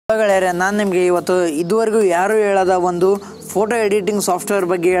ಗೆಳೆಯರೇ, ನಾನು ನಿಮಗೆ ಇವತ್ತು ಇದುವರೆಗೂ ಯಾರು ಹೇಳದ ಒಂದು ಫೋಟೋ ಎಡಿಟಿಂಗ್ ಸಾಫ್ಟ್ವೇರ್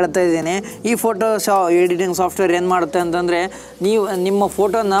ಬಗ್ಗೆ ಹೇಳ್ತಾ ಇದ್ದೀನಿ. ಈ ಫೋಟೋ ಎಡಿಟಿಂಗ್ ಸಾಫ್ಟ್ವೇರ್ ಏನು ಮಾಡುತ್ತೆ ಅಂತಂದರೆ, ನೀವು ನಿಮ್ಮ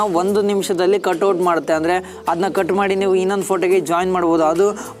ಫೋಟೋನ 1 ನಿಮಿಷದಲ್ಲಿ ಕಟ್ಔಟ್ ಮಾಡುತ್ತೆ. ಅಂದರೆ ಅದನ್ನ ಕಟ್ ಮಾಡಿ ನೀವು ಇನ್ನೊಂದು ಫೋಟೋಗೆ ಜಾಯಿನ್ ಮಾಡ್ಬೋದು. ಅದು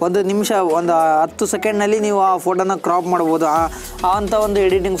 1 ನಿಮಿಷ, ಒಂದು 10 ಸೆಕೆಂಡ್ನಲ್ಲಿ ನೀವು ಆ ಫೋಟೋನ ಕ್ರಾಪ್ ಮಾಡ್ಬೋದು. ಅಂಥ ಒಂದು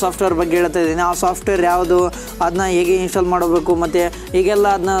ಎಡಿಟಿಂಗ್ ಸಾಫ್ಟ್ವೇರ್ ಬಗ್ಗೆ ಹೇಳ್ತಾ ಇದ್ದೀನಿ. ಆ ಸಾಫ್ಟ್ವೇರ್ ಯಾವುದು, ಅದನ್ನ ಹೇಗೆ ಇನ್ಸ್ಟಾಲ್ ಮಾಡಬೇಕು, ಮತ್ತು ಹೀಗೆಲ್ಲ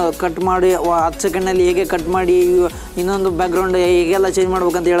ಅದನ್ನ ಕಟ್ ಮಾಡಿ 10 ಸೆಕೆಂಡ್ನಲ್ಲಿ ಹೇಗೆ ಕಟ್ ಮಾಡಿ ಇನ್ನೊಂದು ಬ್ಯಾಕ್ಗ್ರೌಂಡ್ ಹೇಗೆಲ್ಲ ಚೇಂಜ್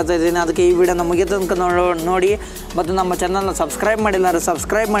ಮಾಡ್ಬೇಕಂತ ಹೇಳ್ತಾ ಇದ್ದೀನಿ. ಅದಕ್ಕೆ ಈ ವಿಡಿಯೋನ ಮುಗಿದ ತನಕ ನೋಡಿ, ಮತ್ತು ನಮ್ಮ ಚಾನಲ್ನ ಸಬ್ಸ್ಕ್ರೈಬ್ ಮಾಡಿಲ್ಲ ಅಂದರೆ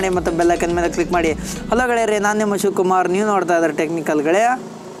ಸಬ್ಸ್ಕ್ರೈಬ್ ಮಾಡಿ ಮತ್ತು ಬೆಲ್ ಐಕನ್ ಮೇಲೆ ಕ್ಲಿಕ್ ಮಾಡಿ. ಹಲೋ ಗೆಳೆಯರೇ, ನಾನು ನಿಮ್ಮ ಶಿವಕುಮಾರ್, ನೀವು ನೋಡ್ತಾ ಇದ್ದಾರೆ ಟೆಕ್ನಿಕಲ್ ಗೆಳೆಯ.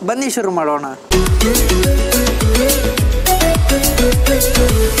 ಬನ್ನಿ ಶುರು ಮಾಡೋಣ.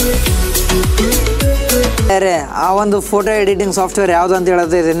 ಆ ಒಂದು ಫೋಟೋ ಎಡಿಟಿಂಗ್ ಸಾಫ್ಟ್ವೇರ್ ಯಾವುದು ಅಂತ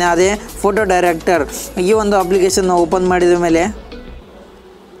ಹೇಳ್ತಾ ಇದ್ದೀನಿ, ಅದೇ ಫೋಟೋ ಡೈರೆಕ್ಟರ್. ಈ ಒಂದು ಅಪ್ಲಿಕೇಶನ್ ಓಪನ್ ಮಾಡಿದ ಮೇಲೆ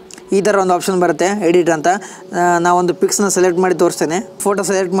ಈ ಥರ ಒಂದು ಆಪ್ಷನ್ ಬರುತ್ತೆ, ಎಡಿಟ್ ಅಂತ. ನಾವೊಂದು ಪಿಕ್ಸ್ನ ಸೆಲೆಕ್ಟ್ ಮಾಡಿ ತೋರಿಸ್ತೇನೆ. ಫೋಟೋ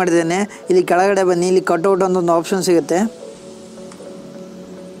ಸೆಲೆಕ್ಟ್ ಮಾಡಿದ್ದೇನೆ. ಇಲ್ಲಿ ಕೆಳಗಡೆ ಬನ್ನಿ, ಇಲ್ಲಿ ಕಟ್ಔಟ್ ಒಂದೊಂದು ಆಪ್ಷನ್ ಸಿಗುತ್ತೆ.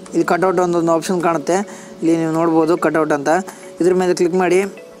 ಇಲ್ಲಿ ಕಟ್ಔಟ್ ಒಂದೊಂದು ಆಪ್ಷನ್ ಕಾಣುತ್ತೆ. ಇಲ್ಲಿ ನೀವು ನೋಡ್ಬೋದು ಕಟ್ಔಟ್ ಅಂತ. ಇದ್ರ ಮೇಲೆ ಕ್ಲಿಕ್ ಮಾಡಿ,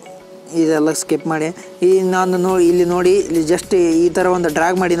 ಇದೆಲ್ಲ ಸ್ಕಿಪ್ ಮಾಡಿ. ಇಲ್ಲಿ ನೋಡಿ, ಇಲ್ಲಿ ಜಸ್ಟ್ ಈ ಥರ ಒಂದು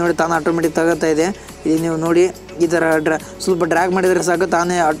ಡ್ರ್ಯಾಗ್ ಮಾಡಿ ನೋಡಿ, ತಾನು ಆಟೋಮೆಟಿಕ್ ತಗೋತಾ ಇದೆ. ಇಲ್ಲಿ ನೀವು ನೋಡಿ, ಈ ಥರ ಸ್ವಲ್ಪ ಡ್ರ್ಯಾಗ್ ಮಾಡಿದರೆ ಸಾಕು,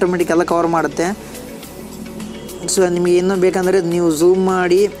 ತಾನೇ ಆಟೋಮೆಟಿಕ್ ಎಲ್ಲ ಕವರ್ ಮಾಡುತ್ತೆ. ಸೊ ನಿಮಗೆ ಇನ್ನೂ ಬೇಕಂದರೆ ನೀವು ಝೂಮ್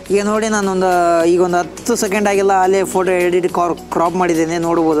ಮಾಡಿ. ಈಗ ನೋಡಿ, ಈಗ ಒಂದು 10 ಸೆಕೆಂಡ್ ಆಗಿಲ್ಲ, ಅಲ್ಲೇ ಫೋಟೋ ಎಡಿಟ್ ಕ್ರಾಪ್ ಮಾಡಿದ್ದೇನೆ,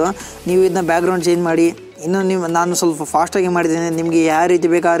 ನೋಡ್ಬೋದು ನೀವು. ಇದನ್ನ ಬ್ಯಾಕ್ಗ್ರೌಂಡ್ ಚೇಂಜ್ ಮಾಡಿ. ನಾನು ಸ್ವಲ್ಪ ಫಾಸ್ಟಾಗಿ ಮಾಡಿದ್ದೇನೆ. ನಿಮಗೆ ಯಾವ ರೀತಿ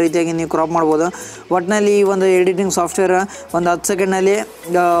ಬೇಕೋ ಆ ರೀತಿಯಾಗಿ ನೀವು ಕ್ರಾಪ್ ಮಾಡ್ಬೋದು. ಒಟ್ಟಿನಲ್ಲಿ ಈ ಒಂದು ಎಡಿಟಿಂಗ್ ಸಾಫ್ಟ್ವೇರ್ ಒಂದು 10 ಸೆಕೆಂಡ್ನಲ್ಲಿ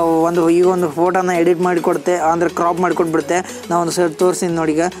ಈ ಒಂದು ಫೋಟೋನ ಎಡಿಟ್ ಮಾಡಿಕೊಡುತ್ತೆ, ಅಂದರೆ ಕ್ರಾಪ್ ಮಾಡಿಕೊಟ್ಬಿಡುತ್ತೆ. ನಾವೊಂದು ಸರ್ ತೋರಿಸ್ತೀನಿ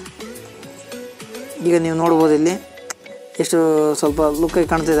ನೋಡಿ. ಈಗ ನೀವು ನೋಡ್ಬೋದು ಇಲ್ಲಿ ಎಷ್ಟು ಸ್ವಲ್ಪ ಲುಕ್ಕಾಗಿ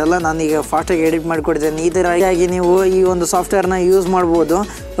ಕಾಣ್ತಿದೆಯಲ್ಲ. ನಾನೀಗ ಫಾಸ್ಟಾಗಿ ಎಡಿಟ್ ಮಾಡಿಕೊಡ್ತೇನೆ. ಈ ಥರವಾಗಿ ನೀವು ಈ ಒಂದು ಸಾಫ್ಟ್ವೇರ್ನ ಯೂಸ್ ಮಾಡ್ಬೋದು.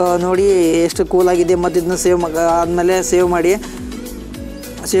 ನೋಡಿ ಎಷ್ಟು ಕೂಲಾಗಿದೆ. ಮತ್ತು ಇದನ್ನ ಆದಮೇಲೆ ಸೇವ್ ಮಾಡಿ.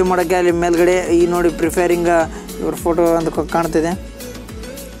 ಸೇವ್ ಮಾಡೋಕ್ಕೆ ಅಲ್ಲಿ ಮೇಲ್ಗಡೆ ಈ ನೋಡಿ ಪ್ರಿಫೇರಿಂಗ್ ಇವ್ರ ಫೋಟೋ ಅಂತ ಕಾಣ್ತಿದೆ.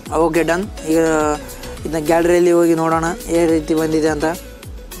 Okay, done. ಈಗ ಇದನ್ನ ಗ್ಯಾಲರಿಯಲ್ಲಿ ಹೋಗಿ ನೋಡೋಣ ಯಾವ ರೀತಿ ಬಂದಿದೆ ಅಂತ.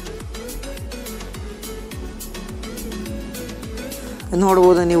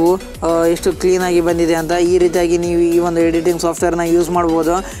 ನೋಡ್ಬೋದು ನೀವು ಎಷ್ಟು ಕ್ಲೀನಾಗಿ ಬಂದಿದೆ ಅಂತ. ಈ ರೀತಿಯಾಗಿ ನೀವು ಈ ಒಂದು ಎಡಿಟಿಂಗ್ ಸಾಫ್ಟ್ವೇರ್ನ ಯೂಸ್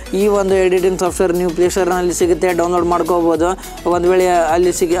ಮಾಡ್ಬೋದು. ಈ ಒಂದು ಎಡಿಟಿಂಗ್ ಸಾಫ್ಟ್ವೇರ್ ನೀವು ಪ್ಲೇಸ್ಟೋರ್ನಲ್ಲಿ ಸಿಗುತ್ತೆ, ಡೌನ್ಲೋಡ್ ಮಾಡ್ಕೋಬೋದು. ಒಂದು ವೇಳೆ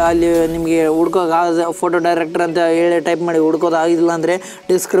ಅಲ್ಲಿ ನಿಮಗೆ ಹುಡ್ಕೋಕೆ ಫೋಟೋ ಡೈರೆಕ್ಟರ್ ಅಂತ ಹೇಳಿ ಟೈಪ್ ಮಾಡಿ ಹುಡ್ಕೋದಾಗಿಲ್ಲ ಅಂದರೆ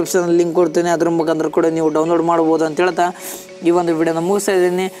ಡಿಸ್ಕ್ರಿಪ್ಷನಲ್ಲಿ ಲಿಂಕ್ ಕೊಡ್ತೀನಿ, ಅದ್ರ ಮುಖಾಂತರ ಕೂಡ ನೀವು ಡೌನ್ಲೋಡ್ ಮಾಡ್ಬೋದು ಅಂತ ಹೇಳ್ತಾ ಈ ಒಂದು ವಿಡಿಯೋನ ಮುಗಿಸ್ತಾ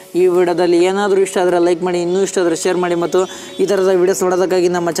ಇದ್ದೀನಿ. ಈ ವಿಡಿಯೋದಲ್ಲಿ ಏನಾದರೂ ಇಷ್ಟ ಆದರೆ ಲೈಕ್ ಮಾಡಿ, ಇನ್ನೂ ಇಷ್ಟ ಆದರೆ ಶೇರ್ ಮಾಡಿ, ಮತ್ತು ಈ ಥರದ ವಿಡಿಯೋಸ್ ನೋಡೋದಕ್ಕಾಗಿ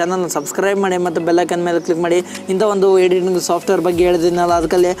ನಮ್ಮ ಚಾನಲ್ನ ಸಬ್ಸ್ಕ್ರೈಬ್ ಮಾಡಿ ಮತ್ತು ಬೆಲ್ ಐಕನ್ ಮೇಲೆ ಕ್ಲಿಕ್ ಮಾಡಿ. ಇಂಥ ಒಂದು ಎಡಿಟಿಂಗ್ ಸಾಫ್ಟ್ವೇರ್ ಬಗ್ಗೆ ಹೇಳಿದ್ದೀನಲ್ಲ,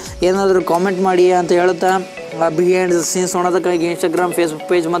 ಅದಕ್ಕಲ್ಲೇ ಏನಾದರೂ ಕಾಮೆಂಟ್ ಮಾಡಿ ಅಂತ ಹೇಳುತ್ತಾ, behind the scenes ನೋಡೋದಕ್ಕಾಗಿ Instagram, Facebook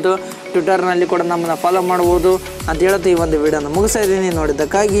page ಮತ್ತು ಟ್ವಿಟರ್ನಲ್ಲಿ ಕೂಡ ನಮ್ಮನ್ನು ಫಾಲೋ ಮಾಡ್ಬೋದು ಅಂತ ಹೇಳುತ್ತಾ ಈ ಒಂದು ವಿಡಿಯೋನ ಮುಗಿಸ್ತಾ ಇದ್ದೀನಿ.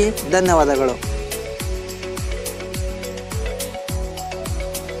 ನೋಡಿದ್ದಕ್ಕಾಗಿ ಧನ್ಯವಾದಗಳು.